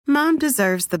Mom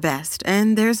deserves the best,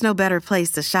 and there's no better place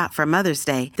to shop for Mother's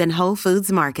Day than Whole Foods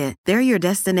Market. They're your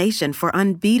destination for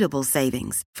unbeatable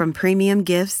savings, from premium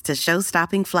gifts to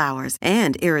show-stopping flowers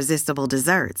and irresistible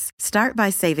desserts. Start by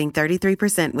saving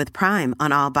 33% with Prime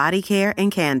on all body care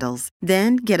and candles.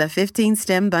 Then get a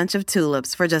 15-stem bunch of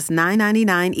tulips for just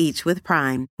 $9.99 each with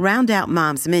Prime. Round out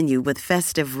Mom's menu with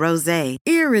festive rosé,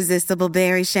 irresistible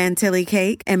berry chantilly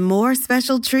cake, and more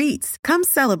special treats. Come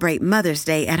celebrate Mother's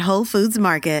Day at Whole Foods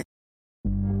Market.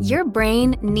 Your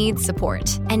brain needs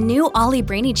support, and new Ollie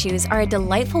Brainy Chews are a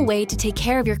delightful way to take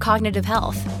care of your cognitive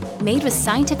health. Made with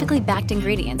scientifically backed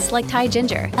ingredients like Thai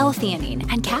ginger,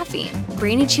 L-theanine, and caffeine,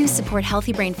 Brainy Chews support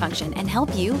healthy brain function and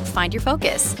help you find your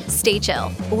focus, stay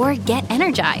chill, or get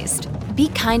energized. Be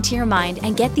kind to your mind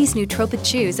and get these nootropic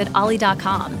chews at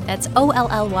ollie.com. That's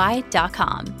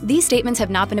OLLY.com. These statements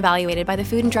have not been evaluated by the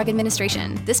Food and Drug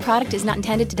Administration. This product is not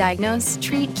intended to diagnose,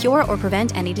 treat, cure, or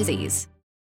prevent any disease.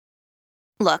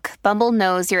 Look, Bumble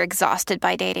knows you're exhausted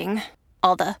by dating.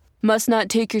 All the, must not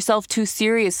take yourself too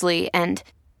seriously, and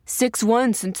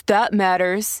 6'1" since that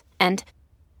matters, and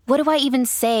what do I even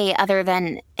say other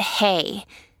than, hey?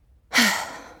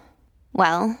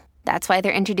 Well, that's why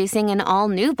they're introducing an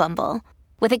all-new Bumble,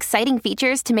 with exciting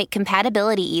features to make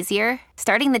compatibility easier,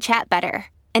 starting the chat better,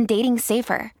 and dating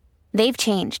safer. They've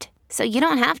changed, so you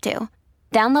don't have to.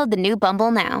 Download the new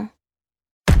Bumble now.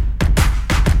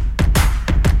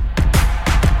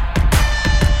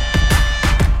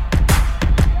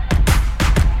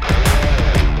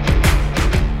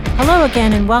 Hello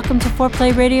again, and welcome to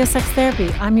Foreplay Radio Sex Therapy.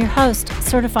 I'm your host,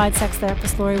 certified sex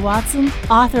therapist Lori Watson,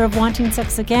 author of Wanting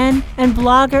Sex Again, and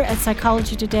blogger at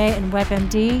Psychology Today and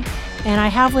WebMD. And I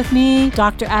have with me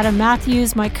Dr. Adam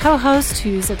Matthews, my co-host,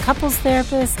 who's a couples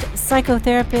therapist,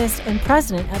 psychotherapist, and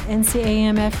president of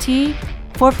NCAMFT.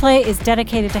 Foreplay is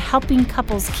dedicated to helping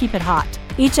couples keep it hot.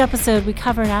 Each episode, we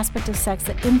cover an aspect of sex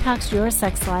that impacts your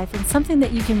sex life and something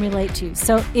that you can relate to.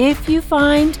 So if you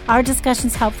find our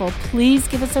discussions helpful, please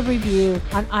give us a review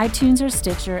on iTunes or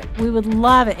Stitcher. We would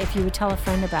love it if you would tell a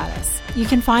friend about us. You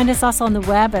can find us also on the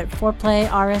web at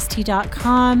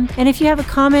foreplayrst.com. And if you have a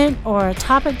comment or a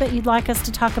topic that you'd like us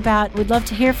to talk about, we'd love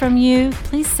to hear from you.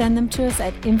 Please send them to us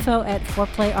at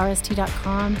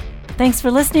info@foreplayrst.com. Thanks for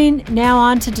listening. Now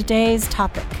on to today's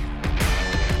topic.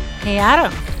 Hey,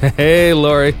 Adam. Hey,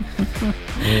 Lori.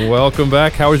 Welcome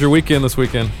back. How was your weekend this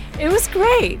weekend? It was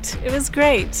great. It was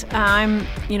great. I'm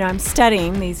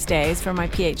studying these days for my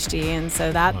PhD, and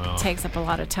so that takes up a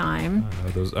lot of time.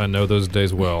 I know those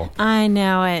days well. I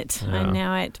know it. Yeah. I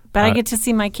know it. But I get to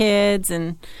see my kids,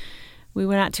 and we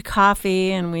went out to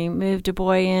coffee, and we moved a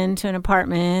boy into an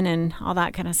apartment, and all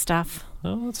that kind of stuff.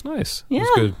 Oh, that's nice. Yeah.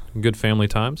 It was good family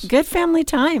times. Good family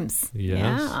times.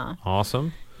 Yes. Yeah.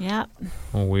 Awesome. Yeah.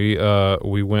 Well,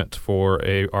 we went for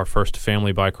our first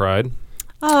family bike ride.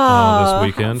 Oh, this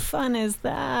weekend. How fun is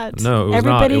that? No, it was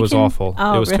not. It was awful.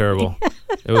 Oh, it was really? Terrible.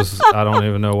 It was. I don't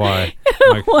even know why.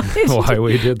 Why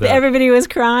we did that. Everybody was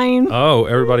crying. Oh,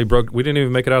 everybody broke. We didn't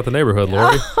even make it out of the neighborhood,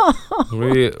 Lori.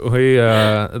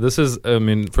 This is. I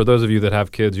mean, for those of you that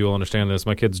have kids, you'll understand this.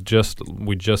 My kids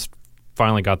we just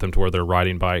finally got them to where they're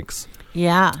riding bikes.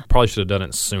 Yeah. Probably should have done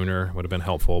it sooner. Would have been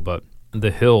helpful, but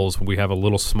the hills. We have a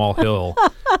little small hill.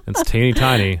 It's teeny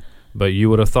tiny. But you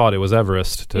would have thought it was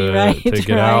Everest to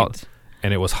get out.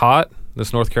 And it was hot.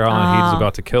 This North Carolina heat is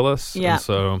about to kill us. Yeah.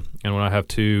 And when I have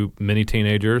two mini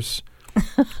teenagers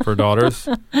for daughters,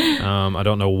 I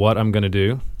don't know what I'm going to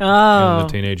do in the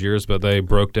teenage years, but they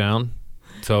broke down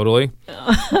totally.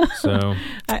 So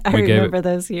I remember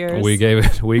those years. We gave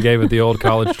it the old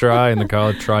college try, and the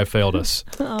college try failed us.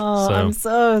 I'm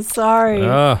so sorry.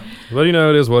 Well,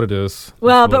 it is what it is.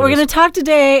 Well, but we're going to talk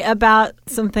today about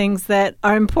some things that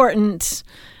are important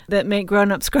that make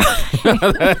grown-ups cry.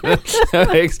 that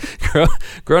makes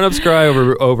grown-ups cry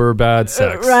over bad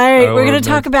sex. Right. We're going to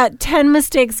talk about 10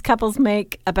 mistakes couples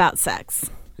make about sex.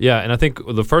 Yeah, and I think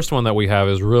the first one that we have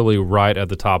is really right at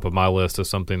the top of my list of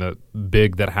something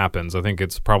that happens. I think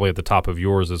it's probably at the top of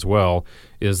yours as well,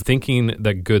 is thinking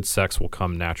that good sex will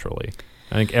come naturally.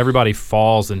 I think everybody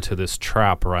falls into this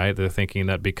trap, right? They're thinking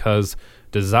that because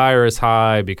desire is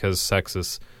high, because sex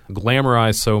is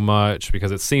glamorized so much,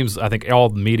 because it seems, I think all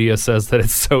the media says that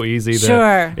it's so easy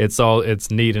that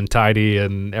it's neat and tidy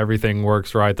and everything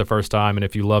works right the first time, and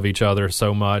if you love each other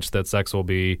so much that sex will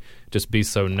be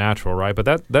so natural, right?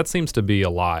 But that seems to be a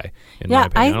lie in my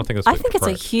opinion. I think it's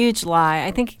a huge lie.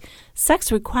 I think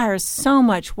sex requires so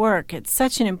much work. It's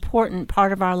such an important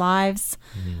part of our lives.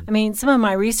 I mean, some of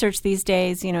my research these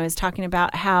days, is talking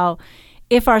about how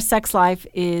if our sex life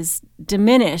is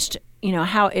diminished,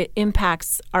 how it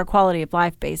impacts our quality of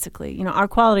life, basically. Our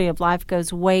quality of life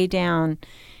goes way down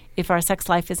if our sex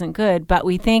life isn't good, but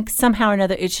we think somehow or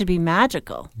another it should be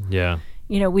magical. Yeah.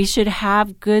 We should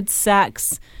have good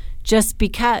sex just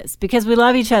because we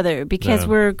love each other, because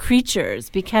we're creatures,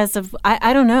 because of,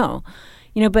 I don't know,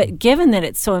 but given that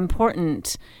it's so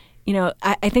important,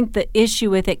 I think the issue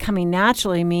with it coming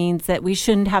naturally means that we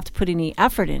shouldn't have to put any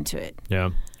effort into it.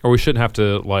 Yeah. Or we shouldn't have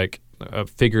to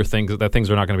figure things, that things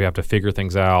are not going to have to figure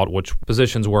things out, which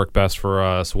positions work best for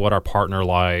us, what our partner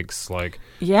likes,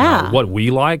 what we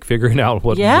like, figuring out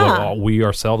what we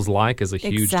ourselves like is a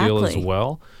huge deal as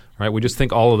well. Right? We just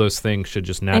think all of those things should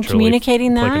just naturally and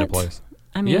communicating click that into place.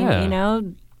 I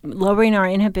mean, lowering our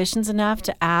inhibitions enough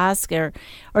to ask, or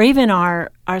even our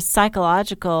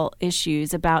psychological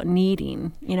issues about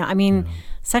needing.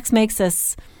 Sex makes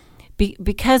us,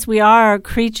 because we are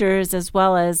creatures as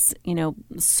well as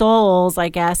souls, I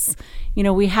guess.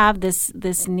 We have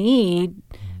this need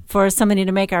for somebody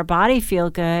to make our body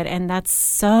feel good, and that's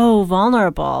so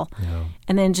vulnerable. Yeah.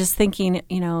 And then just thinking,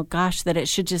 gosh, that it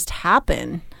should just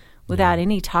happen without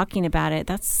any talking about it.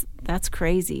 That's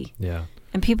crazy. Yeah.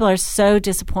 And people are so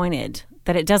disappointed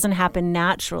that it doesn't happen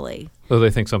naturally. So they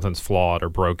think something's flawed or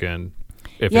broken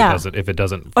if it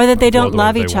doesn't, or that they don't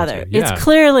love each other. Yeah. It's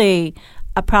clearly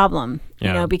a problem,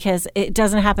 because it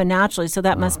doesn't happen naturally. So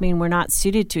that must mean we're not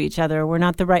suited to each other. Or we're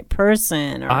not the right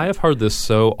person. I have heard this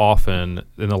so often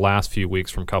in the last few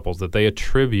weeks from couples that they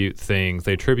attribute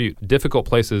difficult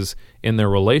places in their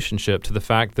relationship to the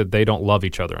fact that they don't love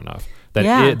each other enough.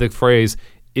 The phrase,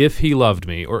 if he loved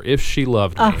me or if she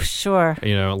loved me, sure,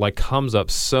 comes up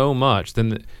so much,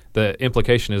 then the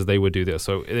implication is they would do this.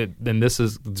 So then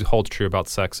this holds true about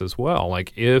sex as well.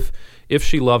 If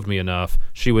she loved me enough,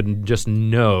 she would just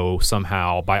know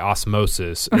somehow by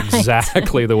osmosis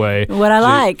exactly the way what I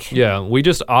like. Yeah, we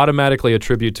just automatically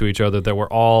attribute to each other that we're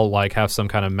all have some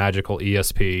kind of magical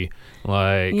ESP.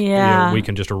 We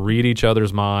can just read each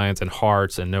other's minds and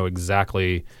hearts and know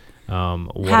exactly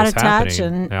what how is to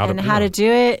happening touch and how to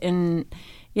do it. And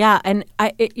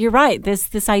you're right.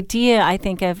 This idea, I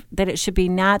think, of that it should be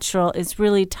natural is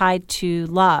really tied to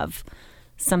love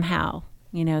somehow.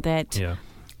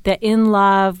 That in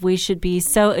love we should be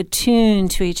so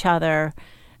attuned to each other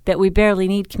that we barely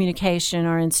need communication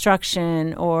or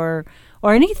instruction or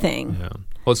anything. Yeah.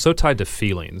 Well, it's so tied to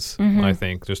feelings. I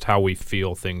think just how we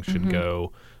feel things should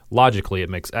go. Logically, it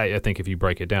makes. I think if you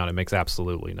break it down, it makes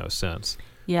absolutely no sense.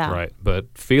 Yeah. Right. But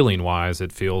feeling-wise,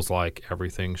 it feels like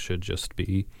everything should just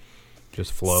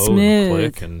flow smooth, and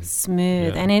click and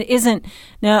smooth. Yeah. And it isn't.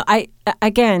 No,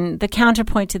 again, the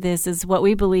counterpoint to this is what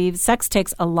we believe. Sex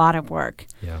takes a lot of work.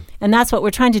 Yeah. And that's what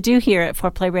we're trying to do here at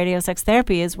Foreplay Radio Sex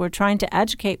Therapy is we're trying to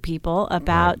educate people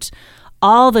about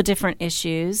all the different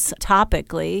issues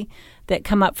topically that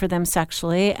come up for them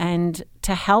sexually and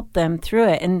to help them through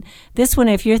it. And this one,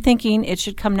 if you're thinking it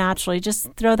should come naturally,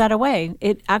 just throw that away.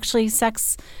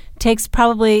 Sex takes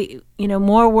probably,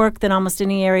 more work than almost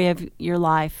any area of your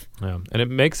life. Yeah. And it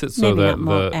makes it so maybe that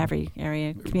not every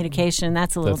area. Communication,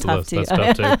 that's a little tough too.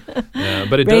 That's tough too. Yeah,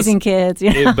 but raising kids.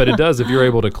 But it does if you're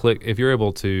able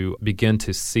to begin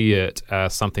to see it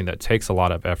as something that takes a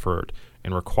lot of effort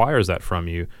and requires that from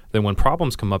you, then when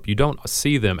problems come up, you don't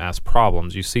see them as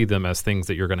problems. You see them as things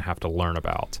that you're going to have to learn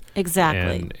about.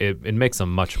 Exactly. And it makes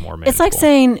them much more manageable. It's like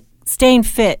saying staying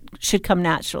fit should come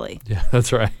naturally. Yeah,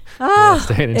 that's right.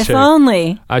 Staying in shape.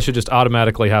 Only. I should just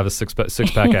automatically have a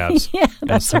six-pack abs. Yeah,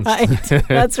 that's right.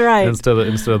 That's right. Instead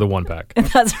of the one-pack.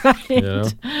 That's right.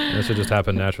 That should just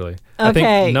happen naturally. Okay. I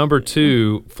think number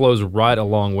 2 flows right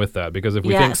along with that because if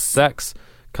we think sex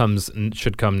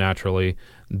should come naturally,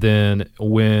 then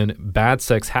when bad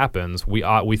sex happens, we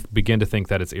begin to think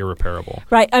that it's irreparable.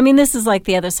 Right. I mean, this is like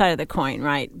the other side of the coin,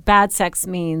 right? Bad sex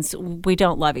means we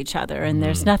don't love each other, and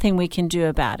there's nothing we can do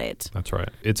about it. That's right.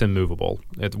 It's immovable.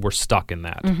 We're stuck in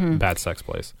that bad sex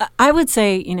place. I would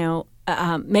say,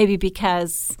 maybe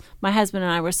because my husband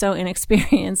and I were so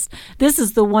inexperienced, this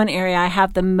is the one area I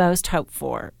have the most hope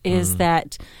for, is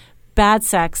that bad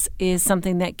sex is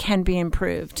something that can be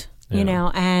improved,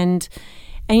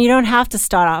 and you don't have to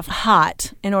start off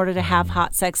hot in order to have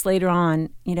hot sex later on,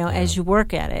 as you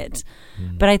work at it.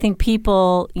 But I think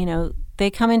people, they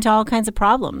come into all kinds of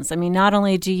problems. I mean, not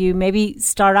only do you maybe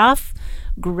start off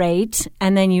great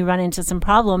and then you run into some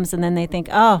problems and then they think,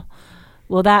 oh,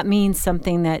 well, that means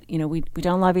something that, we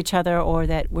don't love each other or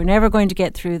that we're never going to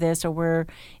get through this or we're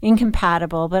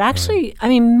incompatible. But actually, I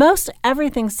mean, most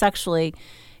everything sexually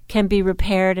can be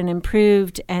repaired and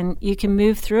improved, and you can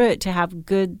move through it to have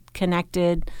good,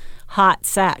 connected, hot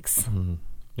sex.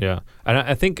 Yeah, and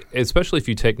I think especially if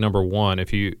you take number 1,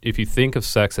 if you think of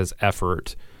sex as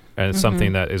effort and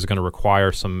something that is going to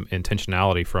require some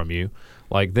intentionality from you,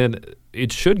 like then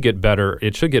it should get better.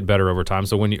 It should get better over time.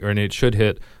 So and it should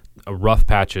hit rough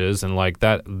patches and like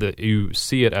that you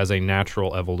see it as a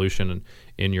natural evolution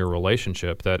in your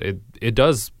relationship that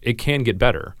it can get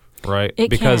better. Right,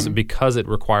 because it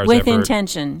requires with effort.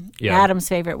 Intention. Yeah. Adam's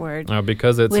favorite word.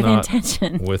 Because it's with not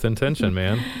intention. With intention,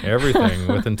 man. Everything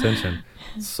with intention.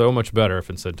 So much better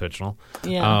if it's intentional.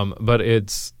 Yeah. But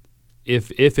it's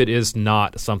if it is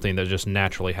not something that just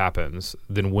naturally happens,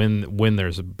 then when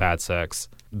there's bad sex,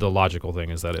 the logical thing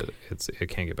is that it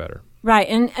can get better. Right,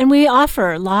 and we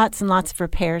offer lots and lots of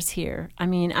repairs here. I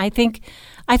mean, I think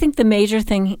the major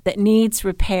thing that needs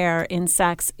repair in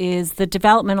sex is the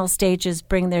developmental stages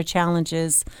bring their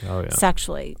challenges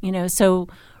sexually. So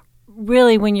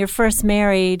really when you're first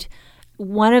married,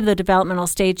 one of the developmental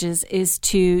stages is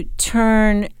to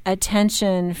turn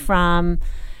attention from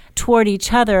toward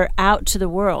each other out to the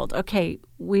world. Okay,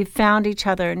 we've found each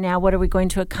other. Now what are we going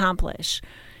to accomplish?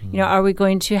 Are we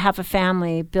going to have a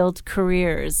family, build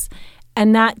careers?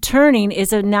 And that turning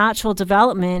is a natural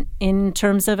development in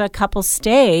terms of a couple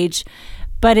stage,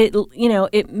 but it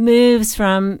moves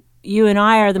from you and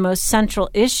I are the most central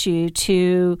issue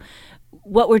to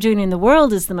what we're doing in the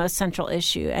world is the most central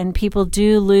issue. And people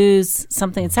do lose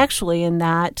something sexually in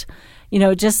that,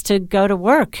 just to go to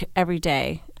work every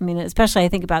day. I mean, especially I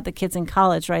think about the kids in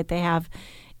college, right? They have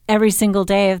every single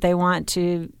day if they want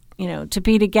to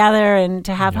be together and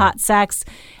to have hot sex,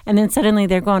 and then suddenly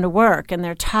they're going to work and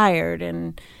they're tired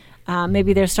and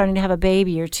maybe they're starting to have a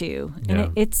baby or two.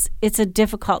 And it's a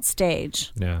difficult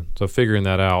stage. Yeah. So figuring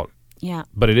that out. Yeah.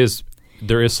 But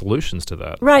there is solutions to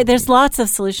that. Right. There's lots of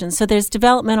solutions. So there's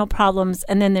developmental problems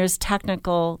and then there's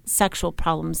technical sexual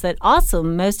problems that also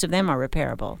most of them are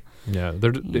repairable. Yeah.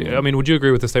 I mean, would you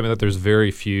agree with the statement that there's very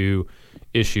few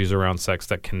issues around sex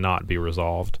that cannot be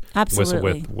resolved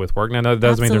with work? Now, that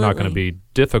doesn't mean they're not going to be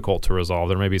difficult to resolve.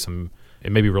 There may be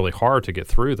it may be really hard to get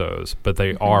through those, but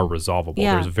they are resolvable.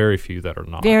 Yeah. There's very few that are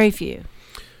not. Very few.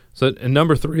 So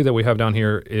number 3 that we have down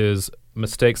here is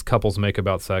mistakes couples make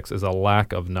about sex is a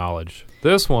lack of knowledge.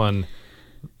 This one,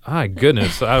 my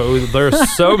goodness,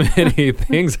 there's so many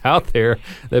things out there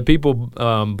that people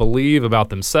believe about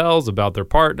themselves, about their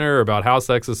partner, about how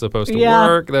sex is supposed to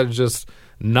work. That's just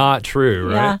not true,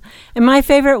 right? Yeah. And my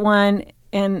favorite one,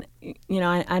 and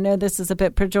I know this is a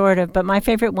bit pejorative, but my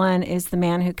favorite one is the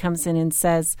man who comes in and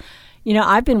says,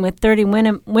 I've been with 30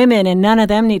 women and none of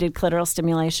them needed clitoral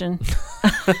stimulation.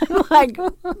 I'm like,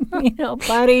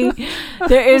 buddy,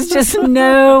 there is just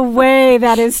no way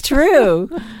that is true.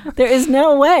 There is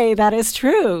no way that is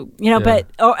true.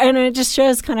 And it just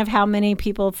shows kind of how many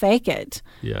people fake it.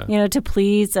 Yeah. To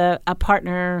please a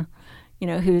partner,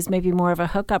 who's maybe more of a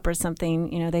hookup or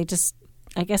something.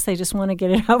 I guess they just want to get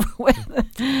it over with,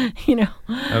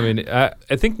 I mean, I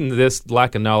think this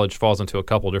lack of knowledge falls into a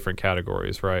couple different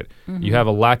categories, right? Mm-hmm. You have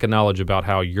a lack of knowledge about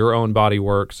how your own body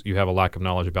works. You have a lack of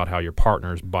knowledge about how your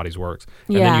partner's bodies works.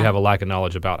 And then you have a lack of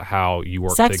knowledge about how you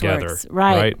work sex together. Works.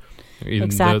 Right?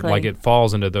 Exactly. It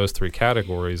falls into those 3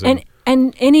 categories. And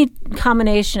any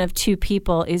combination of 2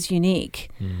 people is unique.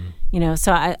 Mm.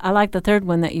 So I like the third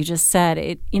one that you just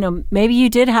said. Maybe you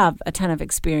did have a ton of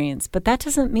experience, but that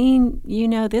doesn't mean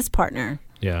this partner.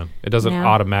 Yeah, it doesn't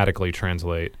automatically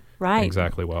translate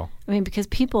exactly well. I mean, because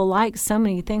people like so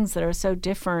many things that are so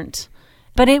different.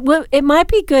 But it might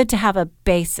be good to have a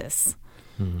basis,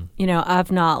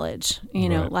 of knowledge.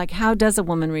 Like how does a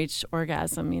woman reach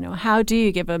orgasm? How do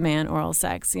you give a man oral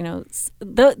sex?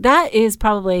 That's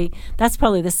probably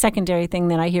the secondary thing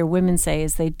that I hear women say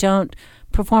is they don't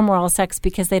perform oral sex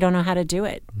because they don't know how to do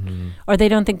it, or they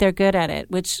don't think they're good at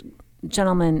it. Which,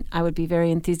 gentlemen, I would be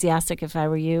very enthusiastic if I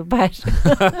were you, but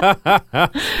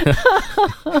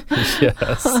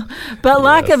yes. But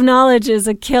lack of knowledge is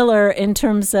a killer in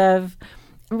terms of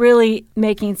really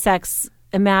making sex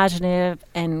imaginative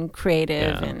and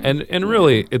creative. Yeah. And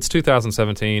really, it's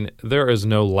 2017. There is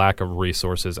no lack of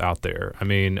resources out there. I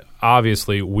mean,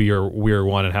 obviously, we are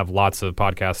one and have lots of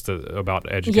podcasts about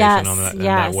education in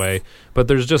that way. But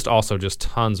there's just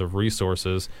tons of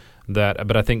resources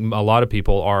but I think a lot of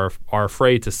people are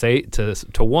afraid to say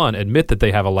to one, admit that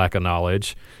they have a lack of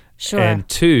knowledge. Sure. And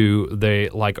 2,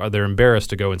 they're embarrassed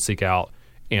to go and seek out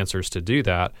answers to do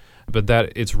that. But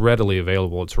that it's readily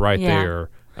available. It's right there.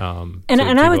 And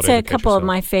I would say a couple of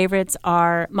my favorites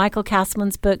are Michael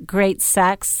Castleman's book, Great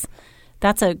Sex.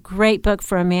 That's a great book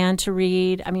for a man to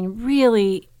read. I mean,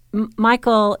 really,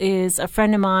 Michael is a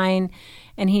friend of mine,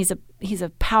 and he's a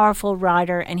powerful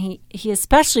writer, and he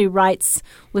especially writes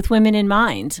with women in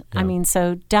mind. Yeah. I mean,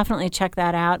 so definitely check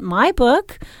that out. My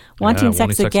book, Wanting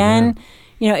Sex Again,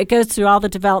 it goes through all the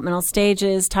developmental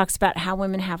stages, talks about how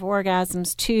women have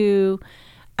orgasms too.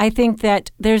 I think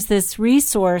that there's this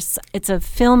resource. It's a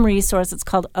film resource. It's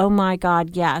called Oh My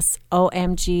God Yes,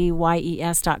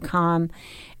 OMGYES.com.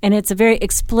 And it's a very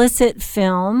explicit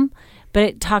film, but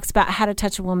it talks about how to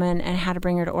touch a woman and how to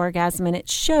bring her to orgasm. And it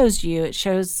shows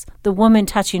the woman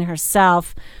touching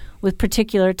herself with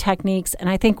particular techniques.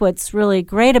 And I think what's really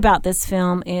great about this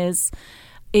film is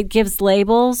it gives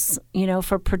labels,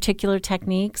 for particular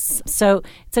techniques. So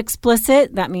it's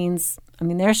explicit. That means,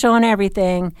 they're showing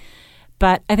everything.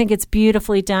 But I think it's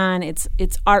beautifully done. It's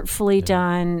artfully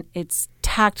done. It's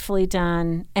tactfully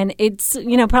done. And it's,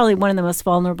 probably one of the most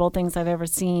vulnerable things I've ever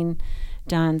seen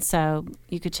done. So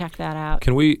you could check that out.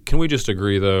 Can we just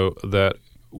agree, though, that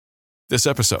this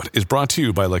episode is brought to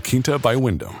you by La Quinta by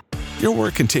Wyndham. Your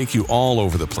work can take you all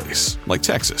over the place, like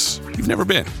Texas. You've never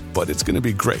been, but it's going to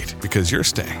be great because you're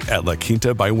staying at La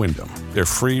Quinta by Wyndham. Their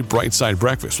free Bright Side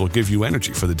breakfast will give you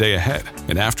energy for the day ahead.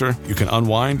 And after, you can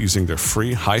unwind using their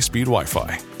free high-speed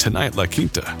Wi-Fi. Tonight, La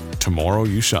Quinta. Tomorrow,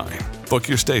 you shine. Book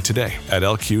your stay today at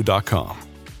LQ.com.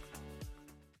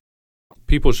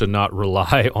 people should not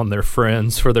rely on their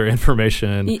friends for their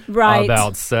information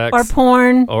about sex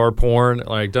or porn.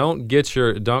 Like, don't get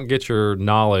your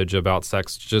knowledge about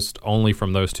sex just only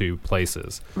from those two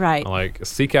places. Right. Like,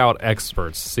 seek out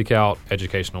experts, seek out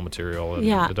educational material,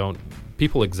 and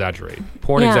people exaggerate.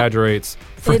 Porn exaggerates.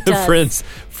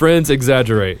 Friends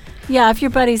exaggerate. Yeah, if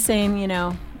your buddy's saying,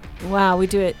 wow, we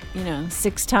do it,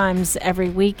 6 times every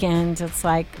weekend, it's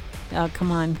like, oh,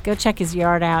 come on, go check his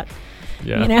yard out.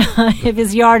 Yeah. If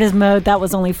his yard is mowed, that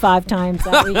was only 5 times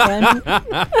that weekend.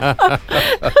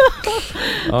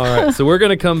 All right, so we're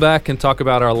going to come back and talk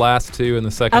about our last 2 in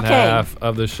the second half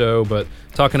of the show, but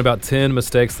talking about 10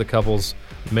 mistakes that couples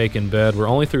make in bed. We're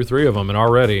only through 3 of them, and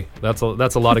already that's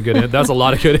a lot of good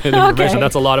information. Okay.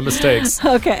 That's a lot of mistakes.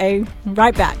 Okay,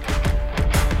 right back.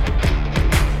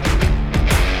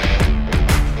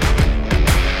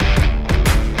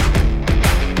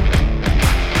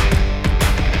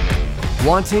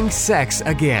 Wanting Sex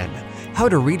Again. How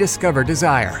to Rediscover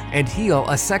Desire and Heal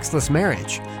a Sexless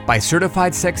Marriage by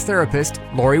certified sex therapist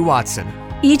Lori Watson.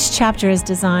 Each chapter is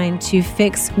designed to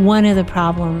fix one of the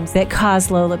problems that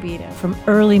cause low libido, from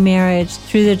early marriage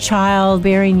through the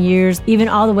childbearing years, even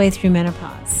all the way through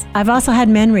menopause. I've also had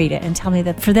men read it and tell me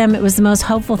that for them it was the most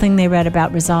hopeful thing they read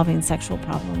about resolving sexual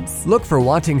problems. Look for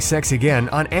Wanting Sex Again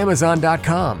on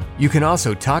Amazon.com. You can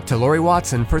also talk to Lori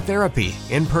Watson for therapy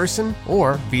in person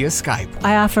or via Skype.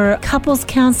 I offer couples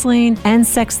counseling and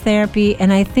sex therapy,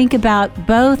 and I think about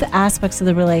both aspects of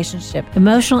the relationship,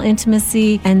 emotional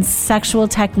intimacy and sexual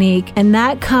technique, and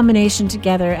that combination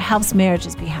together helps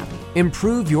marriages be happy.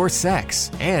 Improve your sex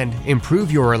and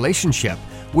improve your relationship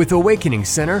with Awakening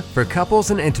Center for Couples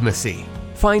and Intimacy.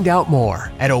 Find out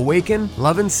more at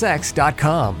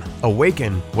awakenloveandsex.com.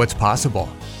 Awaken what's possible.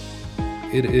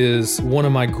 It is one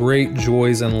of my great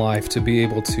joys in life to be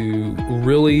able to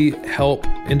really help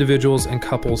individuals and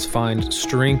couples find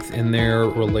strength in their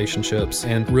relationships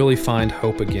and really find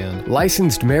hope again.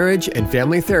 Licensed marriage and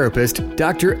family therapist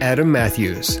Dr. Adam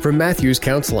Matthews from Matthews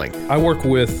Counseling. I work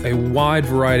with a wide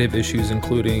variety of issues,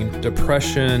 including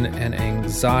depression and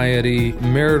anxiety,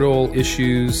 marital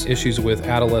issues with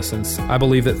adolescents. I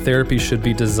believe that therapy should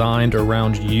be designed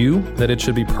around you, that it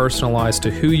should be personalized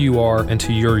to who you are and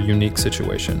to your unique situation.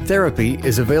 Therapy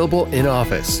is available in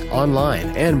office,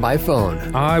 online, and by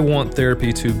phone. I want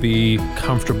therapy to be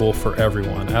comfortable for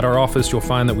everyone. At our office, you'll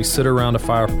find that we sit around a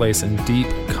fireplace in deep,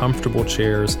 comfortable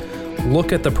chairs,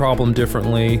 look at the problem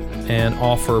differently, and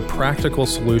offer practical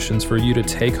solutions for you to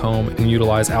take home and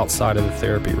utilize outside of the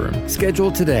therapy room.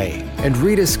 Schedule today and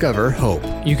rediscover hope.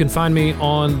 You can find me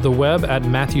on the web at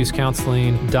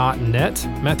matthewscounseling.net,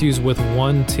 Matthews with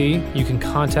 1 T. You can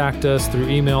contact us through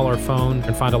email or phone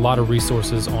and find a lot of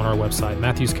resources on our website,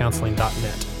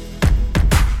 matthewscounseling.net.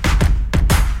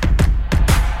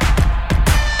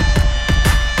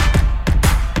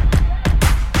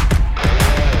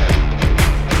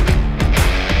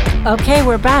 Okay,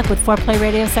 we're back with Foreplay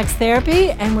Radio Sex Therapy,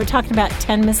 and we're talking about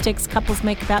 10 mistakes couples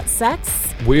make about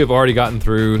sex. We have already gotten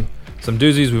through some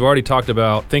doozies. We've already talked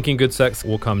about thinking good sex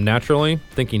will come naturally,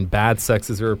 thinking bad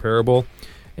sex is irreparable,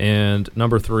 and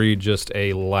number 3, just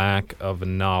a lack of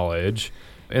knowledge.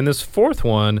 And this 4th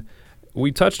one, we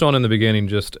touched on in the beginning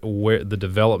just where the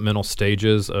developmental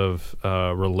stages of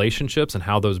relationships and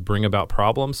how those bring about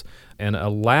problems. And a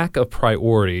lack of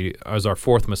priority is our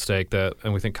 4th mistake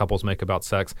and we think couples make about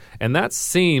sex. And that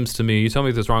seems to me, you tell me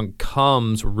if this is wrong,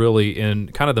 comes really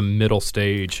in kind of the middle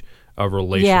stage of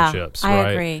relationships, I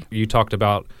right? agree. You talked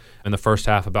about in the first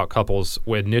half about couples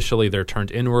where initially they're turned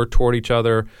inward toward each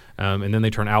other, and then they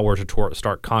turn outward to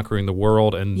start conquering the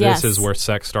world, and this is where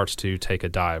sex starts to take a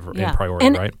dive in priority,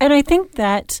 right? And I think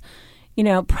that,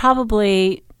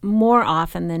 probably more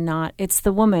often than not, it's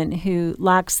the woman who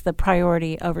lacks the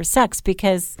priority over sex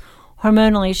because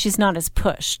hormonally she's not as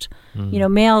pushed.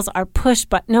 Males are pushed,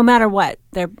 but no matter what,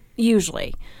 they're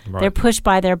pushed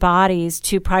by their bodies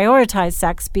to prioritize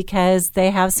sex because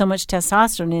they have so much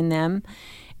testosterone in them.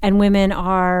 And women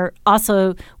are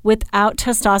also, without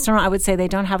testosterone, I would say they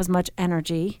don't have as much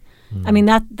energy. I mean,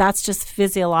 that's just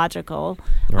physiological.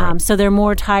 Right. So they're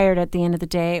more tired at the end of the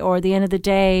day, or at the end of the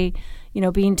day,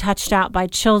 being touched out by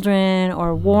children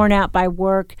or worn out by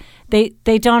work. They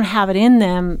don't have it in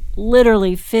them,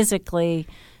 literally, physically,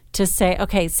 to say,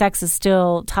 okay, sex is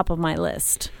still top of my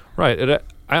list. Right. And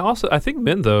I think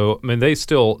men, though, they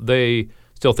still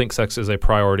think sex is a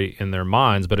priority in their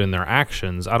minds, but in their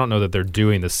actions, I don't know that they're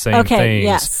doing the same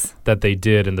things that they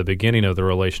did in the beginning of the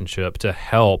relationship to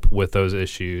help with those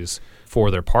issues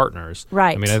for their partners.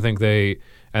 Right. I mean, I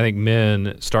think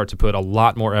men start to put a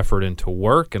lot more effort into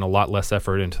work and a lot less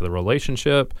effort into the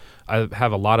relationship. I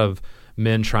have a lot of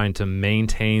men trying to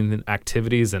maintain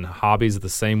activities and hobbies the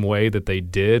same way that they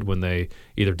did when they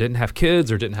either didn't have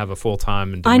kids or didn't have a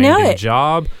full-time and demanding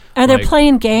job. Are they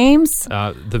playing games?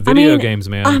 The video games,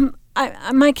 man.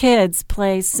 My kids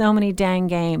play so many dang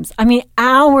games. I mean,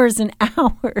 hours and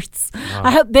hours. Wow.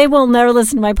 I hope they will never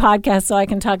listen to my podcast so I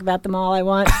can talk about them all I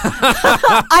want.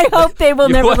 I hope they will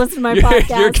never listen to my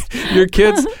podcast.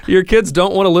 Your kids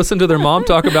don't want to listen to their mom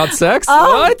talk about sex?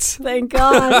 What? Thank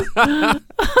God.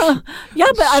 Yeah,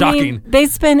 but Shocking. I mean, they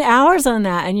spend hours on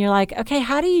that, and you're like, okay,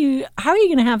 how are you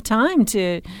going to have time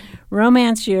to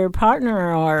romance your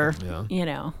partner or,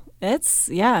 It's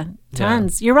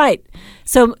tons. Yeah. You're right.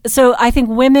 So I think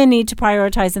women need to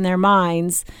prioritize in their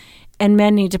minds, and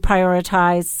men need to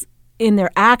prioritize in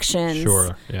their actions.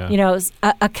 Sure. Yeah.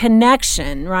 A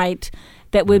connection, right,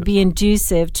 that would be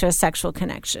inducive to a sexual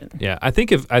connection. Yeah. I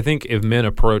think if men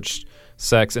approached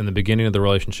sex in the beginning of the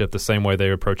relationship the same way they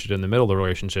approach it in the middle of the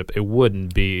relationship, there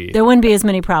wouldn't be as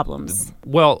many problems.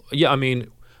 Well, yeah. I mean,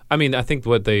 I think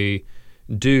what they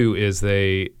do is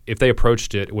if they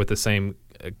approached it with the same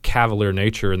cavalier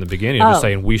nature in the beginning, just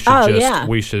saying we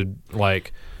should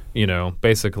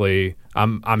basically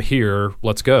I'm here,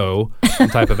 let's go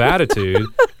type of attitude,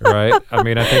 right? I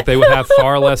mean, I think they would have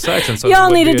far less sex, and so y'all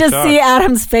need to just see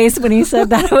Adam's face when he said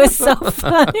that. It was so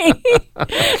funny.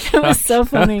 It was so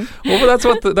funny. Well,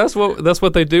 but that's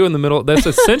what they do in the middle. That's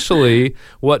essentially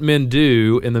what men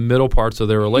do in the middle parts of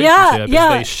their relationship. Is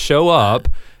they show up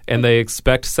and they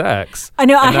expect sex. I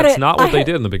know. And that's not what they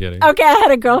did in the beginning. Okay, I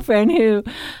had a girlfriend who,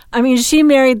 she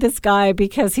married this guy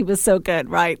because he was so good,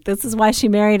 right? This is why she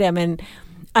married him. And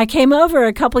I came over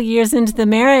a couple years into the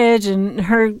marriage, and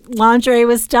her lingerie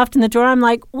was stuffed in the drawer. I'm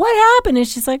like, what happened? And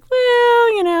she's like,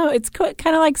 well, it's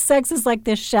kind of like sex is like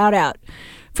this shout out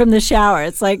from the shower.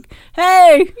 It's like,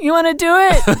 hey, you want to do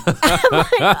it? I'm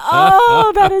like,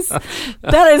 oh,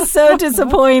 that is so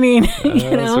disappointing.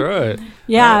 That's right.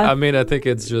 Yeah. I think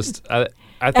it's just I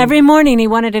think every morning he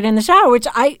wanted it in the shower, which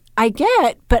I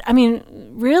get, but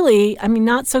really,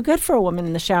 not so good for a woman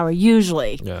in the shower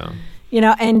usually. Yeah.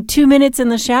 And 2 minutes in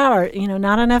the shower,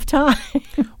 not enough time.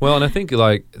 Well, and I think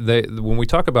when we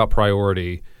talk about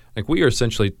priority, we are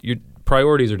essentially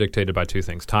priorities are dictated by two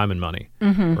things: time and money,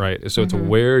 right? So it's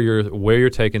where you're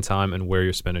taking time and where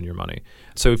you're spending your money.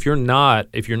 So if you're not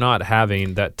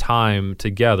having that time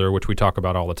together, which we talk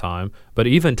about all the time, but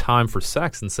even time for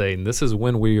sex and saying this is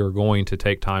when we are going to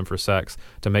take time for sex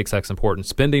to make sex important,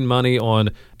 spending money on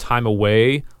time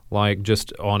away, like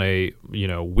just on a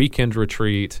weekend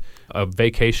retreat, a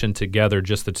vacation together,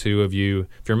 just the two of you.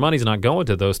 If your money's not going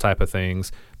to those type of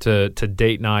things, to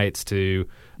date nights, to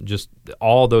just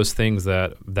all those things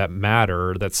that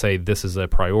matter, that say this is a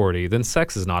priority, then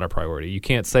sex is not a priority. You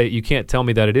can't tell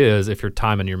me that it is if your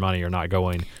time and your money are not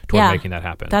going toward making that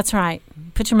happen. That's right.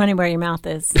 Put your money where your mouth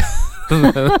is.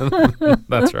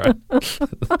 That's right.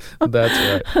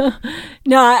 That's right.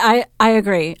 No, I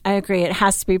agree. It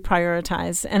has to be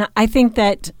prioritized. And I think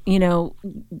that,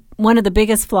 one of the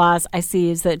biggest flaws I see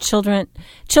is that children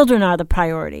are the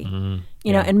priority. Mm-hmm.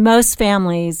 In most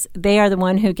families, they are the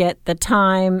one who get the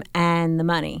time and the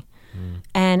money.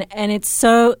 And it's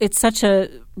such a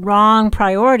wrong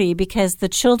priority because the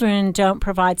children don't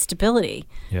provide stability.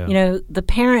 Yeah. The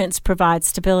parents provide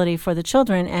stability for the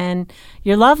children, and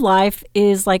your love life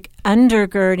is like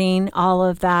undergirding all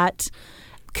of that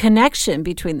connection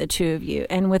between the two of you.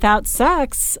 And without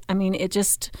sex,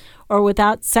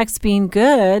 without sex being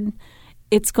good,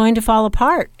 it's going to fall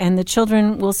apart and the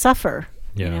children will suffer,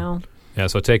 Yeah. you know. Yeah,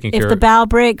 so taking care If the bow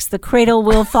breaks, the cradle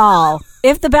will fall.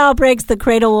 If the bow breaks, the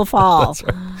cradle will fall. That's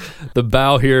right. The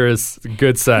bow here is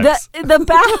good sex. The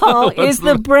bow is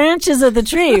the branches of the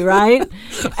tree, right?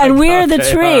 And we're the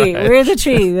tree. Right. We're the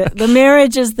tree. The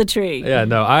marriage is the tree. Yeah,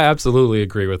 no, I absolutely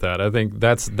agree with that. I think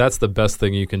that's the best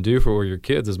thing you can do for your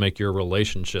kids is make your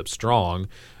relationship strong.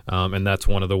 And that's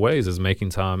one of the ways is making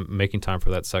time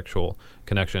for that sexual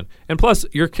connection. And plus,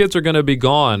 your kids are going to be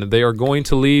gone. They are going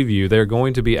to leave you. They're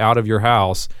going to be out of your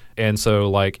house. And so,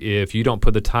 like, if you don't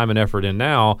put the time and effort in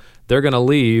now, they're going to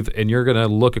leave, and you're going to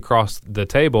look across the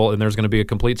table, and there's going to be a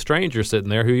complete stranger sitting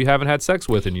there who you haven't had sex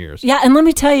with in years. Yeah, and let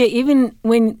me tell you, even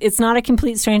when it's not a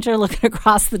complete stranger looking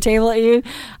across the table at you,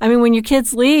 I mean, when your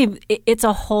kids leave, it's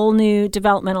a whole new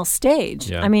developmental stage.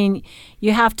 Yeah. I mean,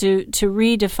 you have to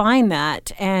redefine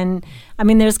that. And, I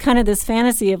mean, there's kind of this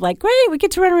fantasy of like, great, we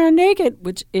get to run around naked,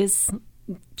 which is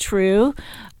true.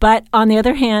 But on the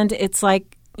other hand, it's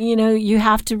like, you know, you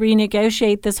have to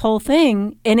renegotiate this whole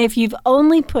thing. And if you've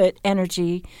only put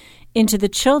energy into the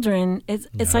children,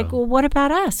 it's like, well, what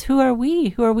about us? Who are we?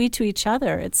 Who are we to each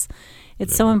other? It's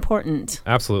so important.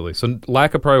 Absolutely. So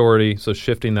lack of priority, so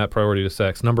shifting that priority to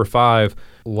sex. Number 5,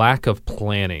 lack of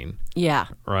planning. Yeah.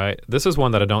 Right? This is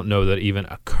one that I don't know that even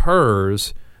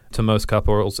occurs to most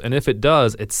couples. And if it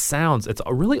does, it's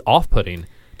really off-putting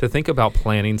to think about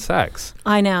planning sex.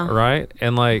 I know. Right?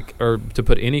 And or to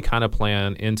put any kind of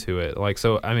plan into it.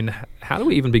 So, I mean, how do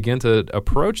we even begin to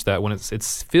approach that when it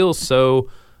feels so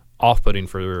off-putting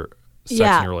for sex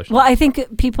in your relationship? Well, I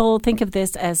think people think of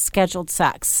this as scheduled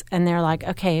sex. And they're like,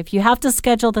 okay, if you have to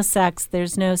schedule the sex,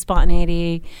 there's no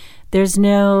spontaneity, there's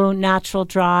no natural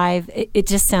drive. It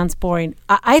just sounds boring.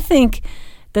 I think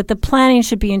that the planning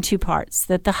should be in 2 parts,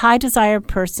 that the high desire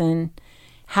person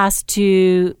has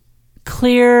to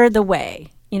clear the way,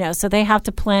 so they have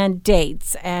to plan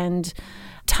dates and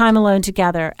time alone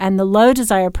together. And the low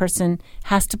desire person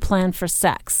has to plan for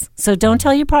sex. So don't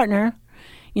tell your partner,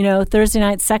 Thursday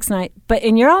night, sex night, but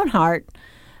in your own heart,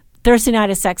 Thursday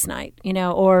night is sex night,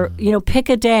 or, pick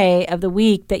a day of the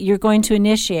week that you're going to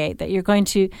initiate, that you're going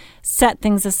to set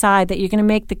things aside, that you're going to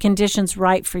make the conditions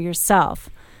right for yourself.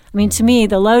 I mean, to me,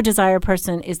 the low desire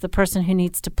person is the person who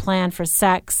needs to plan for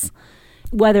sex,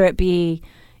 whether it be,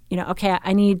 okay,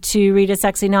 I need to read a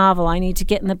sexy novel. I need to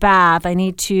get in the bath. I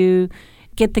need to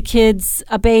get the kids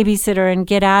a babysitter and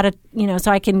get out of,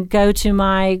 so I can go to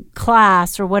my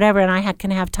class or whatever, and I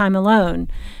can have time alone.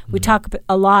 We talk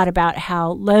a lot about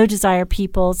how low desire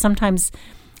people, sometimes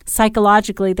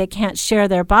psychologically, they can't share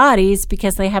their bodies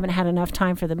because they haven't had enough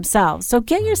time for themselves. So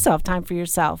get yourself time for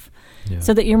yourself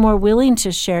so that you're more willing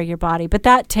to share your body. But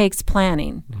that takes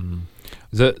planning.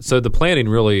 So the planning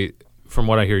really, from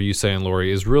what I hear you saying,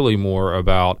 Lori, is really more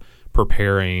about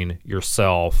preparing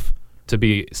yourself to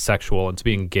be sexual and to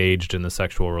be engaged in the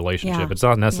sexual relationship. Yeah. It's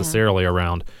not necessarily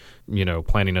around,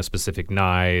 planning a specific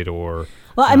night or...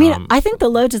 Well, I mean, I think the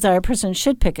low desire person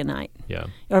should pick a night. Yeah.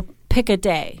 Or pick a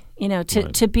day,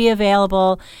 to be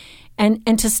available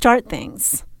and to start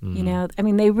things. I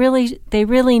mean, they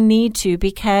really need to,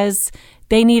 because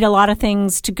they need a lot of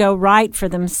things to go right for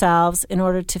themselves in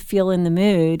order to feel in the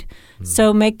mood.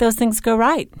 So make those things go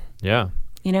right. Yeah.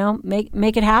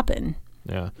 Make it happen.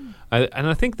 Yeah.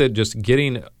 I think that just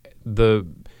getting the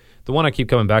one I keep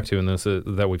coming back to in this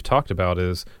that we've talked about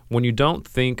is when you don't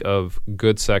think of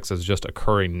good sex as just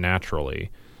occurring naturally,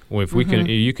 if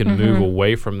you can move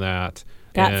away from that.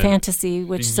 That fantasy,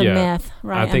 which is a myth,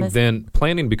 right? I think then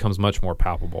planning becomes much more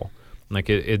palpable. Like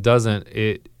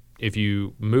if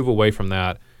you move away from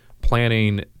that,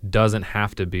 planning doesn't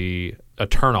have to be a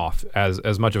turnoff,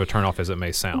 as much of a turnoff as it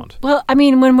may sound. Well, I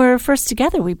mean, when we're first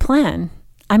together, we plan.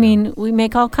 I mean, we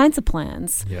make all kinds of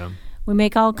plans. Yeah. We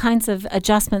make all kinds of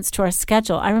adjustments to our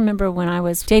schedule. I remember when I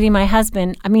was dating my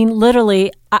husband, I mean,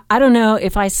 literally, I don't know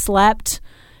if I slept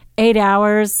 8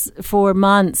 hours for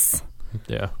months.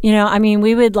 Yeah. I mean,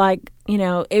 we would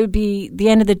it would be the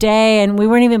end of the day and we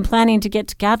weren't even planning to get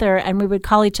together, and we would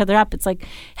call each other up. It's like,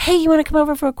 hey, you want to come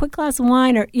over for a quick glass of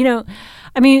wine? Or,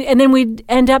 I mean, and then we'd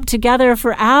end up together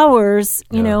for hours,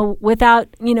 without,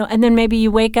 and then maybe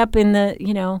you wake up in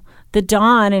the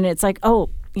dawn and it's like, oh,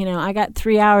 I got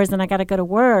 3 hours and I got to go to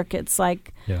work. It's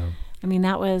like, I mean,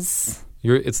 that was...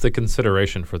 It's the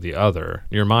consideration for the other.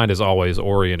 Your mind is always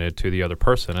oriented to the other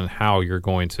person and how you're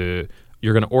going to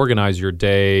organize your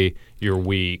day, your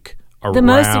week around the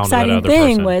most exciting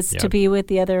thing person. Was to be with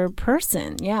the other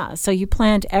person. Yeah. So you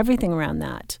planned everything around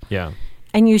that. Yeah.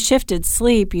 And you shifted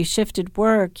sleep, you shifted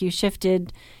work, you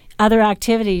shifted other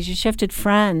activities, you shifted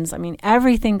friends. I mean,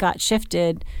 everything got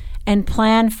shifted and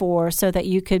planned for so that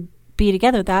you could be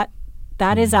together.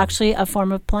 that is actually a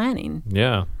form of planning.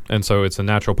 Yeah. And so it's a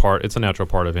natural part. It's a natural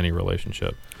part of any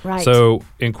relationship. Right. So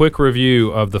in quick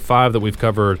review of the 5 that we've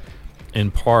covered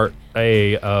in part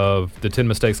A of the 10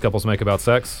 mistakes couples make about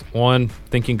sex. 1,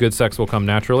 thinking good sex will come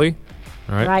naturally.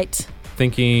 All right. Right.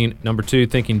 Number 2,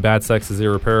 thinking bad sex is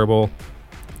irreparable.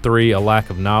 3, a lack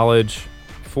of knowledge.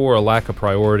 4, a lack of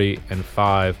priority. And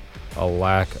 5, a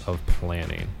lack of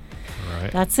planning. All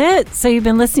right. That's it. So you've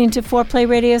been listening to Foreplay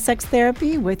Radio Sex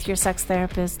Therapy with your sex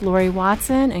therapist, Lori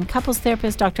Watson, and couples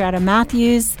therapist, Dr. Adam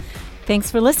Matthews. Thanks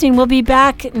for listening. We'll be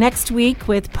back next week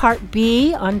with Part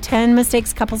B on 10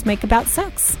 mistakes couples make about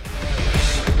sex.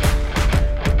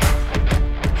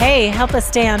 Hey, help us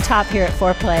stay on top here at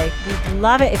Foreplay. We'd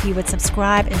love it if you would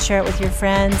subscribe and share it with your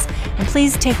friends. And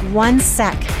please take 1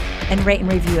 sec and rate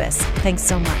and review us. Thanks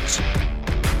so much.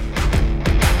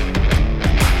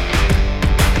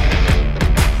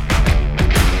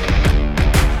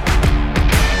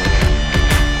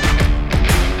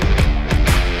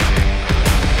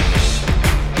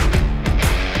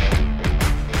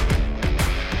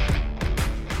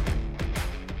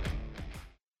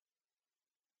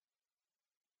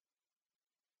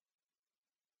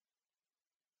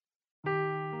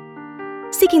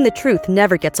 Seeking the truth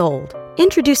never gets old.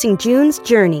 Introducing June's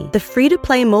Journey, the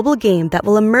free-to-play mobile game that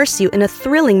will immerse you in a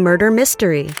thrilling murder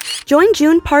mystery. Join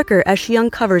June Parker as she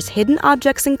uncovers hidden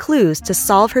objects and clues to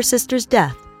solve her sister's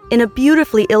death in a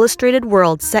beautifully illustrated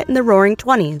world set in the Roaring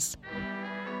 '20s.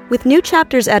 With new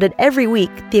chapters added every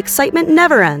week, the excitement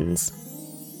never ends.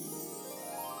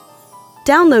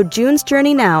 Download June's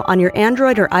Journey now on your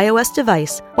Android or iOS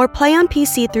device, or play on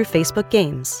PC through Facebook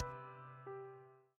Games.